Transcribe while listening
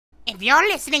if you're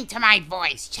listening to my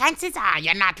voice, chances are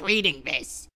you're not reading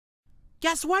this.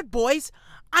 Guess what, boys?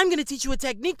 I'm gonna teach you a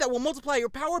technique that will multiply your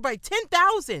power by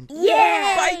 10,000.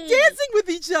 Yay! By dancing with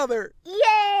each other.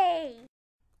 Yay!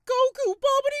 Goku,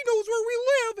 Babidi knows where we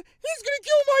live. He's gonna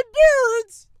kill my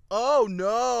birds. Oh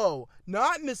no,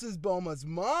 not Mrs. Bulma's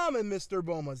mom and Mr.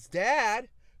 Bulma's dad.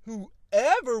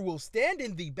 Whoever will stand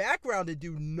in the background and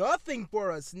do nothing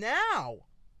for us now.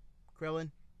 Krillin.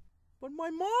 But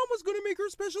my mom was gonna make her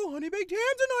special honey-baked ham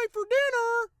tonight for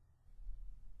dinner.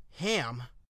 Ham?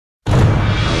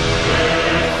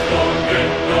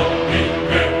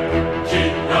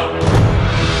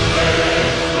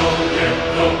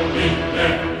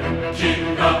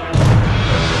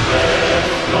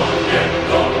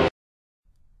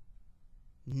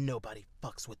 Nobody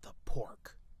fucks with the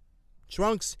pork.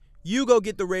 Trunks, you go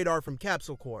get the radar from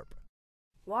Capsule Corp.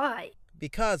 Why?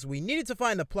 Because we needed to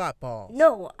find the plot balls.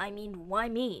 No, I mean, why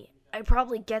me? I'd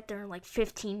probably get there in like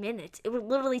 15 minutes. It would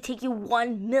literally take you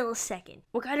 1 millisecond.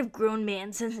 What kind of grown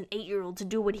man sends an 8-year-old to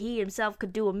do what he himself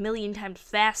could do 1,000,000 times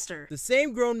faster? The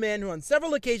same grown man who on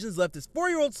several occasions left his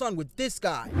 4-year-old son with this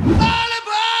guy.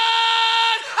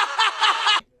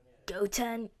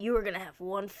 Goten, you are gonna have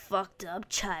one fucked up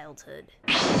childhood.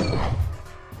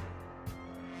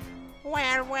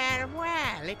 Well,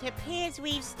 it appears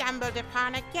we've stumbled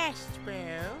upon a guest, Boo.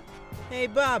 Hey,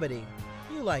 Babidi,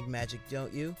 you like magic,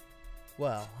 don't you?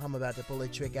 Well, I'm about to pull a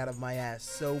trick out of my ass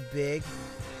so big,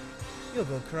 you'll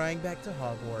go crying back to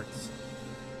Hogwarts.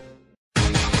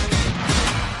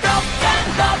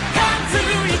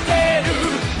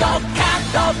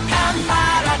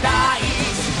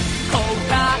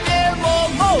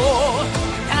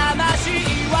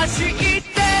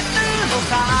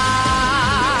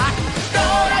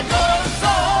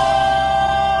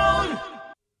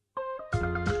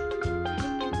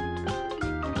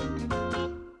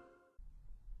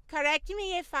 Correct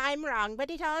me if I'm wrong, but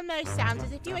it almost sounds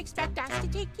as if you expect us to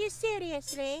take you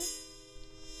seriously.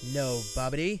 No,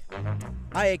 Babidi.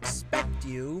 I expect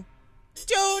you...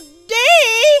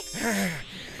 Today!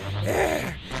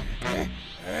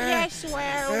 Yes,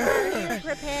 well, will you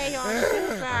prepare your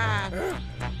super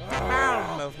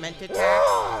bowel movement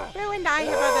attack? Boo and I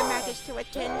have other matters to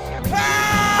attend, so we...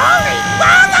 Holy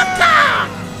ball of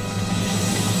God!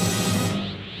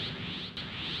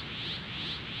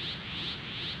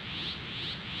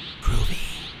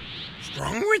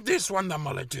 Wrong with this one, the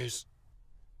mullet is.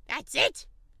 That's it?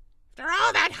 After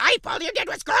all that hype, all you did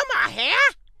was grow my hair?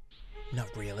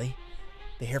 Not really.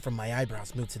 The hair from my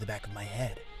eyebrows moved to the back of my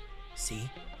head. See?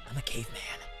 I'm a caveman.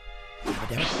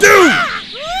 Dude!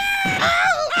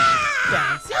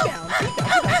 Bouncy, bouncy,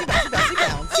 bouncy,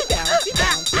 bouncy, bouncy, bouncy,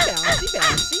 bouncy, bouncy,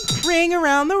 bouncy. Ring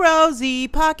around the rosy,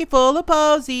 pocket full of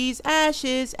posies,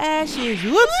 ashes, ashes.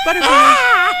 Whoops,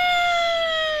 butterflies.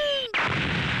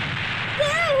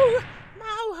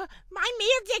 My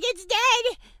meal ticket's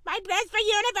dead! My plans for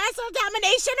universal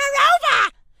domination are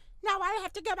over! Now I'll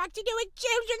have to go back to doing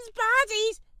children's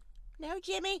parties! No,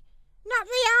 Jimmy, not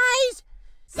the eyes!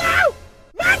 So,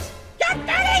 what? You're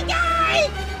very nice!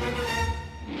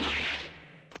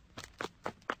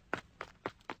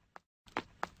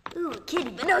 Ooh,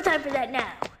 kitty, but no time for that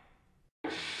now.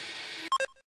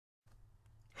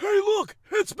 Hey, look!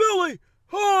 It's Billy!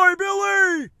 Hi,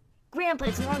 Billy! Grandpa,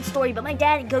 it's a long story, but my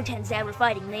dad and Goten's dad were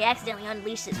fighting, and they accidentally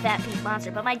unleashed this fat pink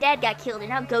monster, but my dad got killed, and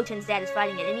now Goten's dad is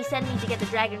fighting it, and he sent me to get the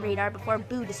dragon radar before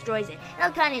Buu destroys it. And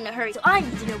I'm kinda in a hurry, so I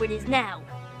need to know where it is now.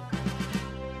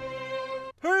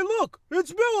 Hey, look!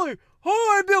 It's Billy!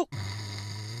 Hi, Bill!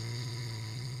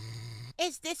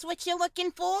 Is this what you're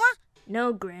looking for?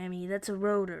 No, Grammy, that's a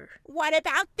rotor. What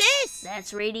about this?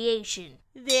 That's radiation.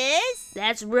 This?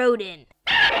 That's rodent.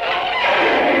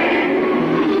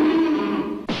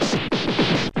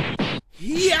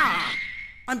 Yeah!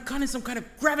 I'm caught in some kind of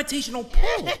gravitational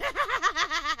pull.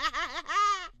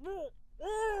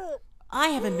 I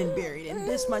haven't been buried in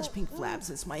this much pink flab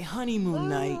since my honeymoon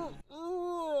night.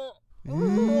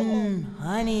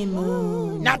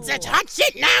 Honeymoon. Not such hot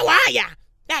shit now, are ya?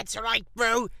 That's right,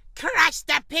 Boo. Crush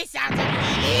the piss out of me.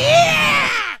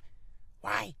 Yeah!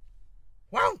 Why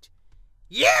won't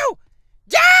you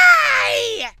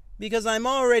die? Because I'm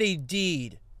already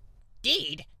deed.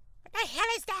 Deed? What the hell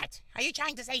is that? Are you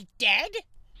trying to say dead?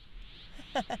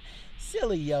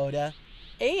 Silly Yoda.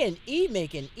 A and E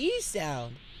make an E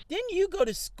sound. Didn't you go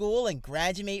to school and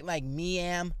graduate like me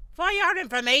am? For your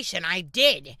information, I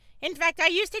did. In fact, I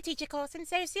used to teach a course in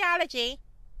sociology.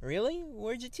 Really?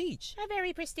 Where'd you teach? A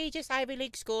very prestigious Ivy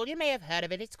League school. You may have heard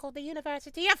of it. It's called the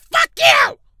University of Fuck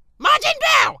You! Majin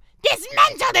Buu!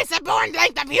 Dismantle this abhorrent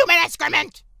length of human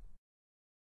excrement!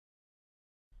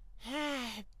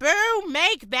 Boo,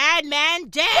 make bad man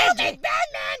dead! Boo, make bad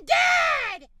man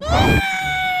dead!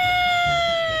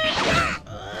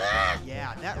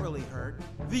 Yeah, that really hurt.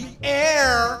 The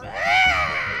air!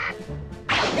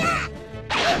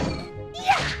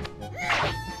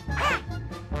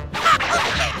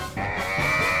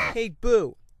 Hey,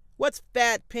 Boo, what's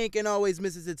fat, pink, and always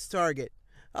misses its target?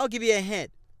 I'll give you a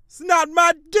hint. It's not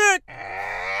my dick! Ow!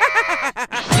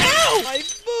 My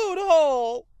food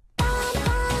hole!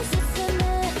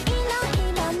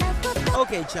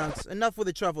 Okay, Chunks, enough with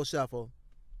the truffle shuffle.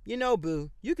 You know,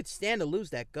 Boo, you could stand to lose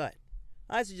that gut.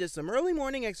 I suggest some early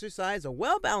morning exercise, a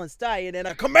well-balanced diet, and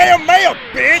a Kamehameha,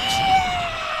 bitch!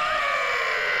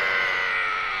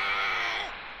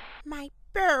 My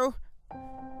Boo.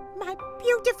 My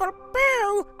beautiful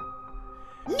Boo.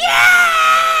 Yeah!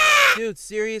 Dude,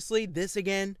 seriously, this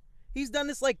again? He's done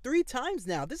this like 3 times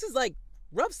now. This is like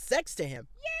rough sex to him.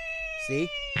 See?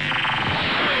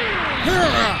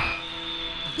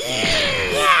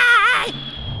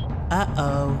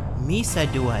 Uh-oh, Misa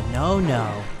do a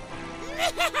no-no.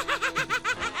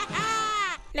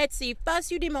 Let's see,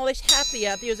 first you demolished half the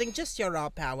earth using just your raw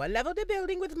power, leveled a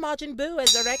building with Majin Buu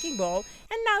as a wrecking ball,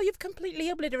 and now you've completely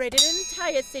obliterated an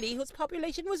entire city whose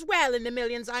population was well in the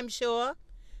millions, I'm sure.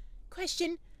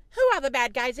 Question, who are the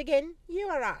bad guys again? You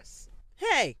or us?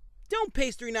 Hey, don't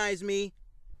pastry-nize me.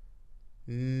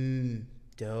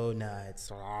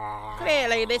 Donuts.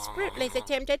 Clearly, this fruitless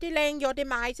attempt at delaying your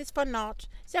demise is for naught.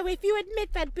 So if you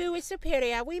admit that Boo is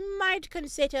superior, we might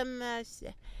consider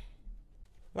mercy.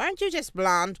 Weren't you just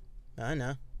blonde? I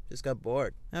know, just got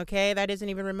bored. Okay, that isn't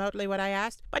even remotely what I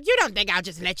asked. But you don't think I'll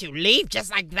just let you leave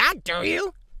just like that, do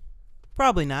you?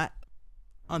 Probably not.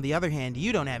 On the other hand,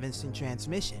 you don't have instant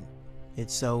transmission.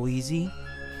 It's so easy,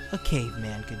 a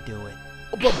caveman could do it.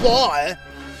 But boy!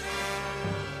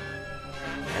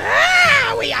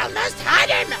 Ah, we almost had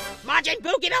him! Majin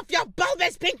Buu, get off your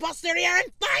bulbous pink posterior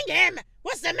and find him!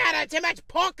 What's the matter? Too much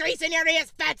pork grease in your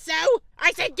ears, fatso?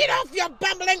 I said get off your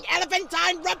bumbling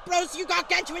elephantine rump roast, you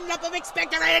gargantuan lump of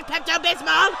expectorated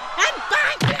Pepto-Bismol, and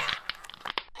find him!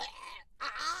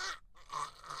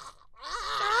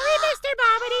 Sorry, Mr.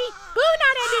 Babidi. Boo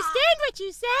not understand what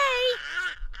you say.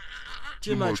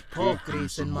 Too much pork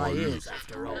grease in my ears,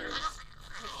 after all.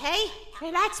 Okay,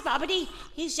 relax, Babidi.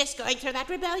 He's just going through that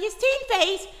rebellious teen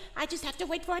phase. I just have to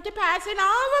wait for it to pass and all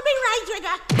will be right with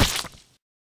her.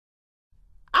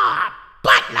 Ah,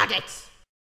 butt nuggets!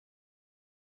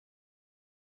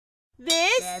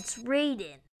 This? That's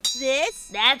Raiden. This?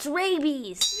 That's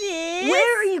rabies. This?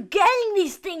 Where are you getting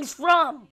these things from?